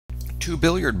Two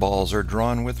billiard balls are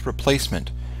drawn with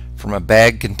replacement from a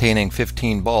bag containing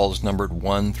 15 balls numbered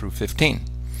 1 through 15.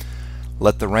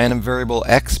 Let the random variable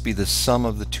x be the sum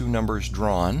of the two numbers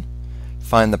drawn.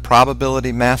 Find the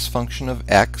probability mass function of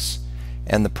x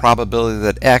and the probability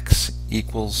that x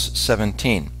equals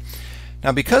 17.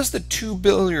 Now, because the two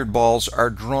billiard balls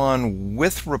are drawn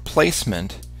with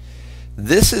replacement,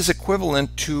 this is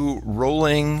equivalent to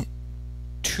rolling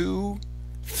two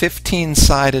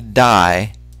 15-sided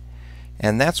die,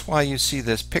 and that's why you see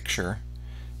this picture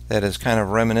that is kind of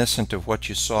reminiscent of what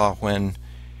you saw when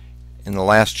in the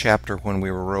last chapter when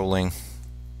we were rolling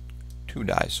two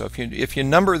die. So if you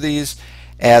number these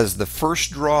as the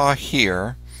first draw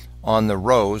here on the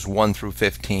rows 1 through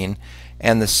 15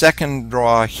 and the second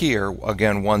draw here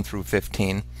again 1 through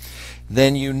 15,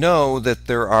 then you know that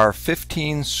there are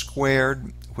 15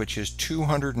 squared, which is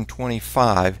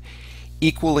 225,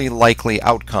 equally likely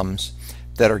outcomes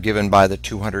that are given by the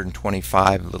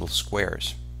 225 little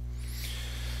squares.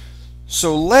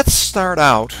 So let's start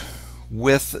out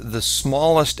with the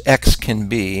smallest x can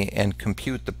be and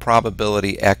compute the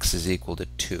probability x is equal to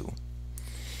 2.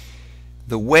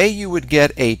 The way you would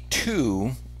get a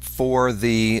 2 for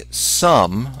the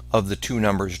sum of the two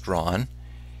numbers drawn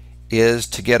is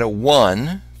to get a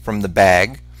 1 from the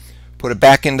bag, put it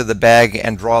back into the bag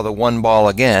and draw the one ball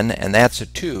again, and that's a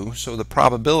 2, so the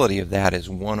probability of that is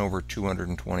 1 over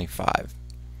 225.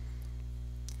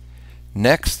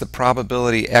 Next, the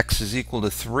probability x is equal to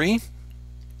 3.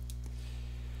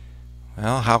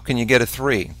 Well, how can you get a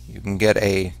 3? You can get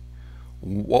a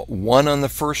 1 on the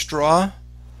first draw,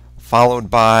 followed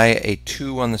by a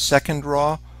 2 on the second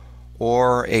draw,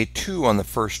 or a 2 on the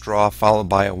first draw, followed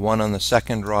by a 1 on the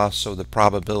second draw, so the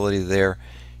probability there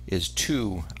is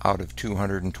 2 out of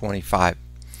 225.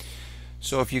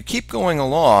 So if you keep going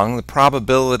along, the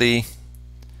probability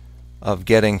of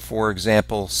getting, for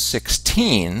example,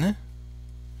 16,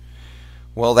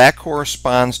 well, that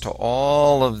corresponds to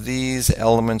all of these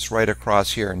elements right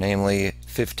across here, namely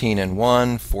 15 and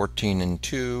 1, 14 and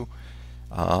 2,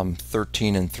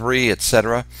 13 and 3,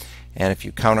 etc. And if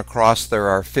you count across, there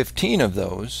are 15 of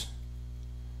those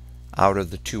out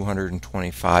of the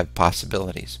 225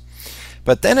 possibilities.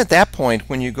 But then at that point,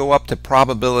 when you go up to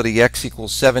probability x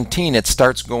equals 17, it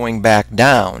starts going back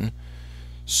down.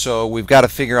 So we've got to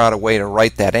figure out a way to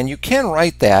write that. And you can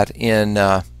write that in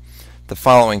the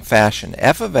following fashion.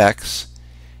 F of x,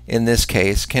 in this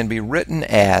case, can be written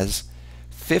as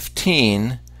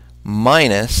 15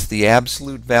 minus the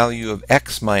absolute value of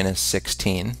x minus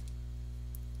 16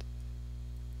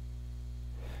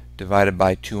 divided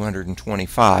by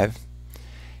 225,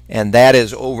 and that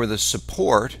is over the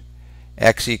support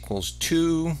x equals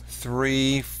 2,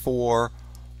 3, 4,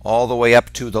 all the way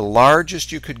up to the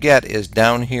largest you could get is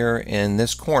down here in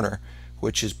this corner,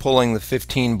 which is pulling the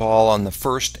 15 ball on the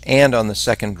first and on the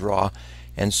second draw,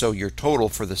 and so your total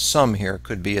for the sum here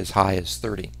could be as high as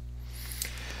 30.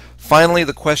 Finally,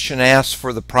 the question asks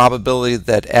for the probability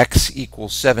that x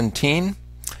equals 17,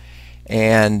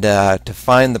 and to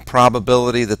find the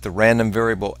probability that the random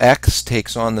variable x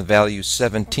takes on the value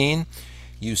 17,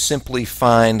 you simply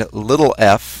find little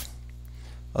f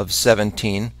of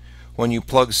 17. When you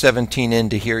plug 17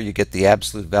 into here, you get the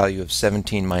absolute value of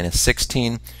 17 minus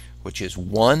 16, which is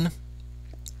 1.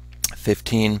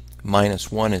 15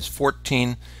 minus 1 is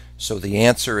 14, so the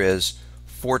answer is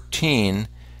 14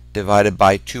 divided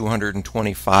by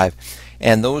 225.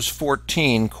 And those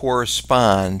 14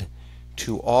 correspond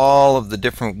to all of the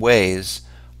different ways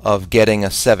of getting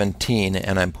a 17,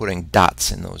 and I'm putting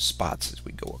dots in those spots as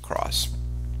we go across.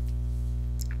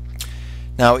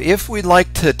 Now, if we'd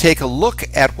like to take a look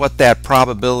at what that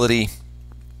probability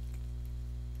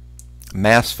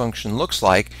mass function looks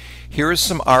like, here is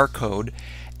some R code.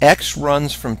 X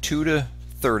runs from 2 to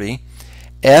 30.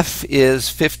 F is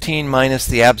 15 minus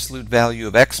the absolute value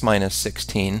of x minus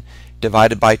 16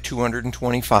 divided by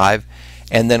 225.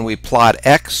 And then we plot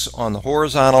x on the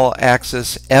horizontal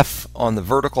axis, f on the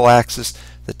vertical axis.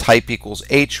 The type equals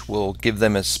h. We'll give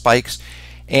them as spikes.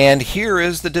 And here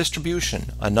is the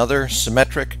distribution, another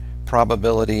symmetric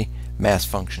probability mass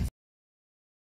function.